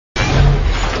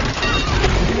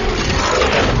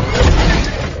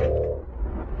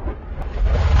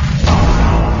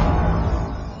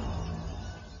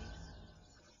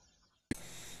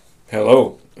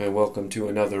Hello and welcome to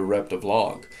another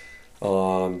Reptivlog.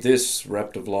 This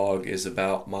Reptivlog is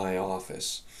about my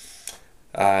office.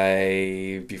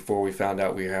 Before we found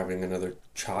out we were having another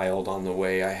child on the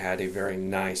way, I had a very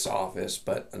nice office,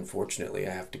 but unfortunately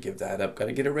I have to give that up. Got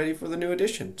to get it ready for the new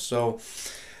addition.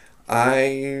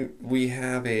 We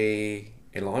have a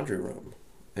laundry room,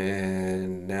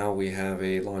 and now we have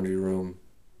a laundry room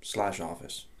slash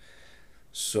office.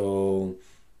 So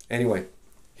anyway,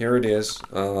 here it is.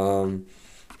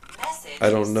 I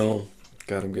don't know.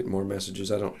 God, I'm getting more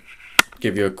messages. I don't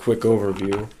give you a quick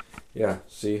overview. Yeah,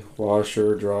 see,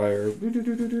 washer, dryer,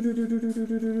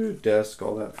 desk,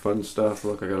 all that fun stuff.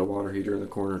 Look, I got a water heater in the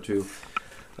corner too.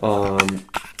 Um,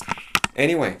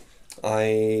 anyway,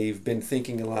 I've been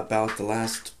thinking a lot about the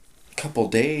last couple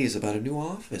days about a new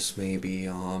office, maybe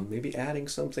adding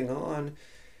something on.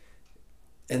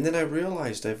 And then I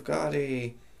realized I've got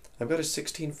a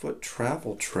 16-foot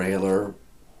travel trailer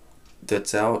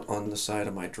that's out on the side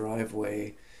of my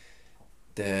driveway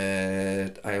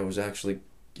that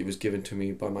it was given to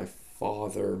me by my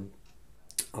father.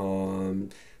 A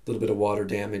little bit of water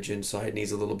damage inside,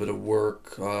 needs a little bit of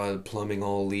work. Plumbing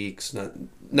all leaks.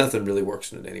 Nothing really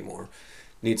works in it anymore.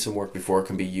 Needs some work before it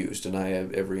can be used, and I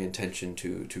have every intention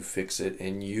to fix it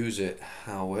and use it.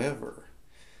 However,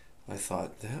 I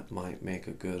thought that might make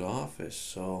a good office.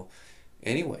 So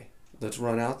anyway, let's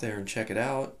run out there and check it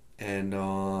out, and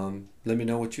let me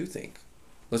know what you think.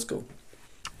 Let's go.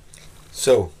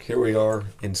 So here we are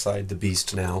inside the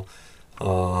beast now.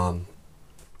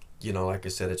 Like I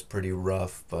said, it's pretty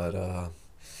rough, but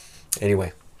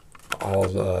anyway,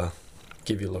 I'll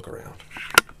give you a look around.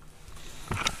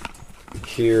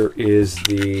 Here is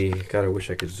God, I wish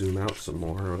I could zoom out some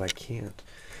more, but I can't.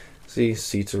 See,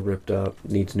 seats are ripped up,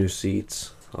 needs new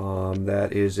seats. That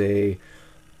is a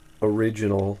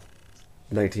original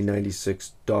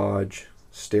 1996 Dodge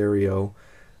stereo.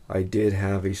 I did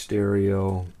have a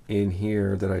stereo in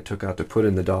here that I took out to put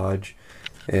in the Dodge,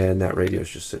 and that radio's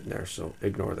just sitting there, so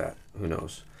ignore that. Who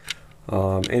knows?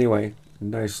 Anyway,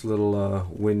 nice little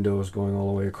windows going all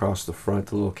the way across the front.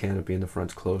 The little canopy in the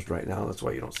front's closed right now. That's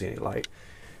why you don't see any light.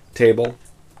 Table,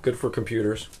 good for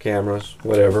computers, cameras,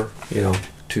 whatever.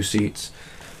 2 seats.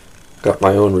 Got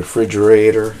my own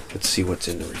refrigerator. Let's see what's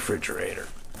in the refrigerator.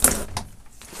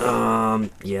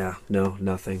 Yeah, no,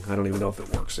 nothing. I don't even know if it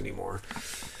works anymore.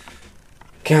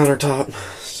 Countertop.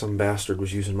 Some bastard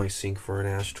was using my sink for an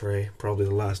ashtray. Probably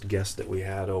the last guest that we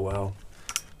had. Oh well.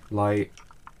 Light.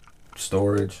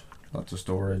 Storage. Lots of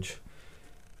storage.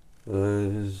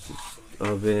 Oven,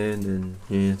 and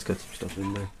yeah, it's got some stuff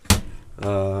in there.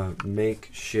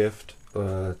 Makeshift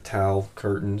towel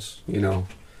curtains.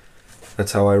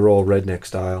 That's how I roll, redneck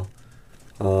style.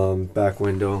 Back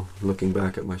window, looking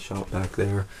back at my shop back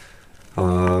there.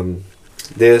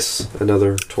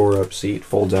 Another tore up seat,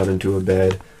 folds out into a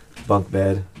bed, bunk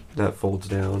bed, that folds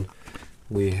down.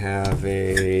 We have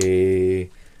a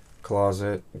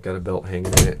closet, got a belt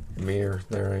hanging in it, mirror,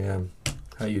 there I am.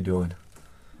 How you doing?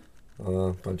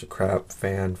 Bunch of crap,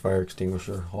 fan, fire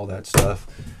extinguisher, all that stuff.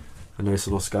 A nice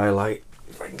little skylight,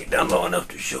 if I can get down low enough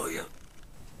to show you.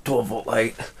 12-volt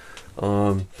light.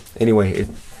 Anyway, it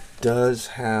does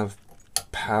have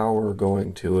power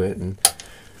going to it, and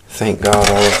thank God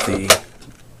all of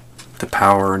the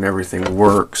power and everything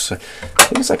works. I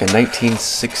think it's like a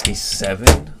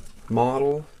 1967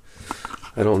 model.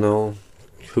 I don't know.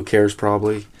 Who cares,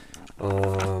 probably.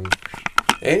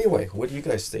 Anyway, what do you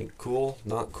guys think? Cool?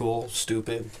 Not cool?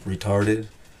 Stupid? Retarded?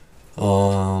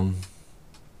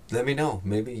 Let me know.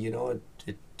 Maybe,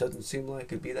 it doesn't seem like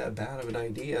it'd be that bad of an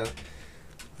idea.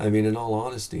 I mean, in all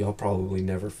honesty, I'll probably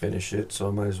never finish it, so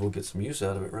I might as well get some use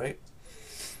out of it, right?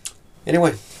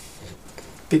 Anyway,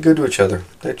 be good to each other.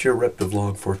 That's your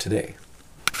Reptivlog for today.